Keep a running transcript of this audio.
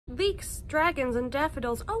leeks, dragons, and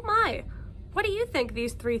daffodils. Oh my! What do you think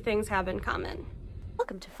these three things have in common?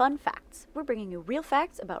 Welcome to Fun Facts. We're bringing you real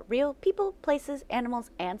facts about real people, places,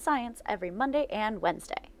 animals, and science every Monday and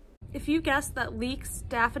Wednesday. If you guessed that leeks,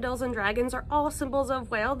 daffodils, and dragons are all symbols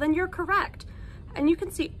of Wales, then you're correct. And you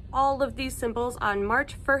can see all of these symbols on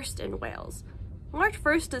March 1st in Wales. March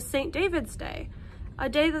 1st is St. David's Day, a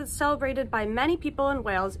day that's celebrated by many people in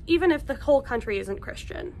Wales, even if the whole country isn't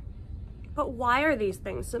Christian. But why are these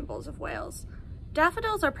things symbols of Wales?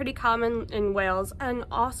 Daffodils are pretty common in Wales and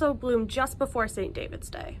also bloom just before St. David's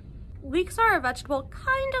Day. Leeks are a vegetable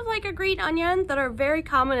kind of like a green onion that are very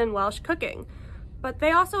common in Welsh cooking, but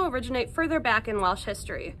they also originate further back in Welsh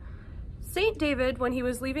history. St. David, when he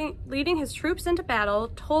was leading his troops into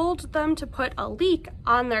battle, told them to put a leek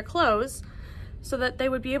on their clothes so that they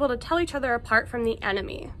would be able to tell each other apart from the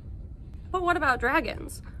enemy. But what about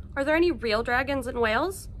dragons? Are there any real dragons in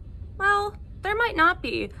Wales? Well, there might not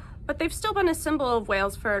be, but they've still been a symbol of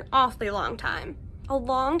Wales for an awfully long time. A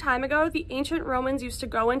long time ago, the ancient Romans used to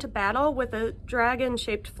go into battle with a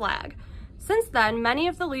dragon-shaped flag. Since then, many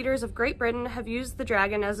of the leaders of Great Britain have used the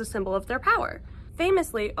dragon as a symbol of their power.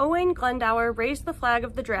 Famously, Owain Glendower raised the flag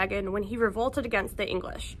of the dragon when he revolted against the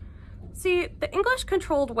English. See, the English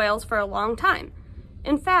controlled Wales for a long time.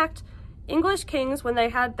 In fact, English kings, when they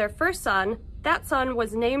had their first son, that son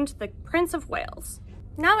was named the Prince of Wales.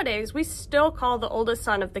 Nowadays, we still call the oldest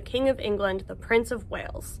son of the King of England the Prince of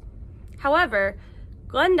Wales. However,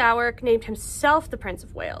 Glendower named himself the Prince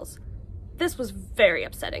of Wales. This was very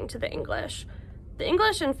upsetting to the English. The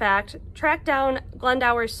English, in fact, tracked down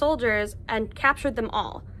Glendower's soldiers and captured them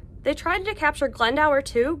all. They tried to capture Glendower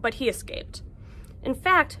too, but he escaped. In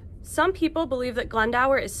fact, some people believe that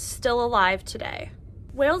Glendower is still alive today.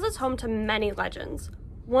 Wales is home to many legends.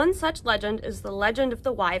 One such legend is the legend of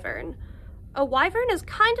the wyvern. A wyvern is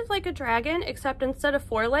kind of like a dragon, except instead of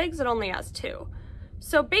 4 legs, it only has 2.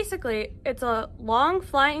 So basically, it's a long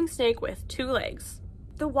flying snake with 2 legs.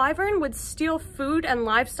 The wyvern would steal food and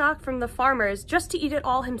livestock from the farmers just to eat it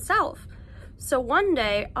all himself. So one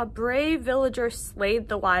day, a brave villager slayed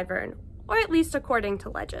the wyvern, or at least according to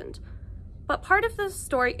legend. But part of this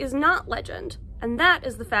story is not legend, and that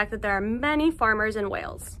is the fact that there are many farmers in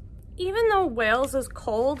Wales. Even though Wales is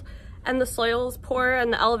cold, and the soil is poor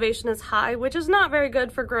and the elevation is high, which is not very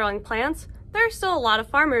good for growing plants, there are still a lot of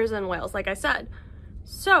farmers in Wales, like I said.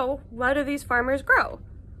 So, what do these farmers grow?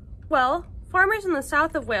 Well, farmers in the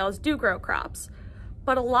south of Wales do grow crops,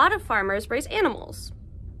 but a lot of farmers raise animals.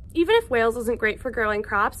 Even if Wales isn't great for growing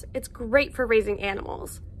crops, it's great for raising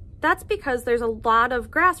animals. That's because there's a lot of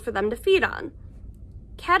grass for them to feed on.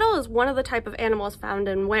 Cattle is one of the type of animals found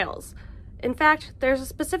in Wales. In fact, there's a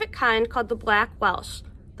specific kind called the Black Welsh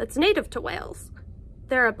that's native to Wales.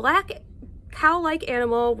 They're a black cow-like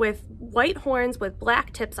animal with white horns with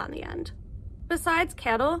black tips on the end. Besides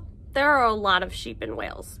cattle, there are a lot of sheep in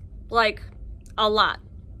Wales. Like, a lot.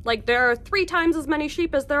 Like, there are 3 times as many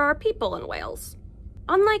sheep as there are people in Wales.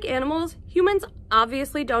 Unlike animals, humans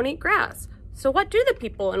obviously don't eat grass. So what do the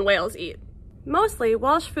people in Wales eat? Mostly,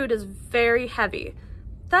 Welsh food is very heavy.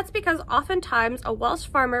 That's because oftentimes a Welsh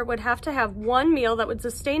farmer would have to have one meal that would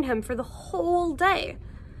sustain him for the whole day.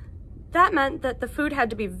 That meant that the food had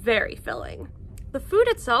to be very filling. The food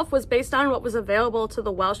itself was based on what was available to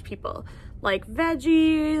the Welsh people, like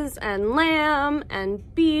veggies and lamb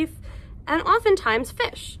and beef, and oftentimes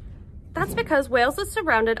fish. That's because Wales is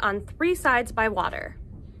surrounded on 3 sides by water.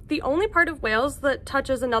 The only part of Wales that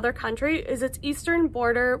touches another country is its eastern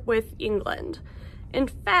border with England. In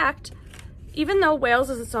fact, even though Wales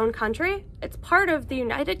is its own country, it's part of the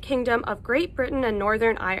United Kingdom of Great Britain and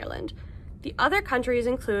Northern Ireland. The other countries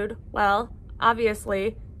include, well,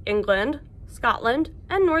 obviously, England, Scotland,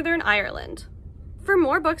 and Northern Ireland. For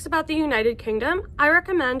more books about the United Kingdom, I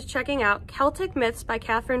recommend checking out Celtic Myths by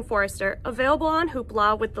Catherine Forrester, available on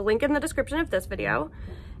Hoopla with the link in the description of this video.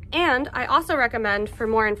 And I also recommend, for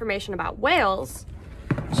more information about Wales,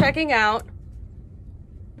 checking out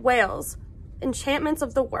Wales, Enchantments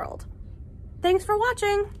of the World. Thanks for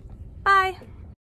watching. Bye.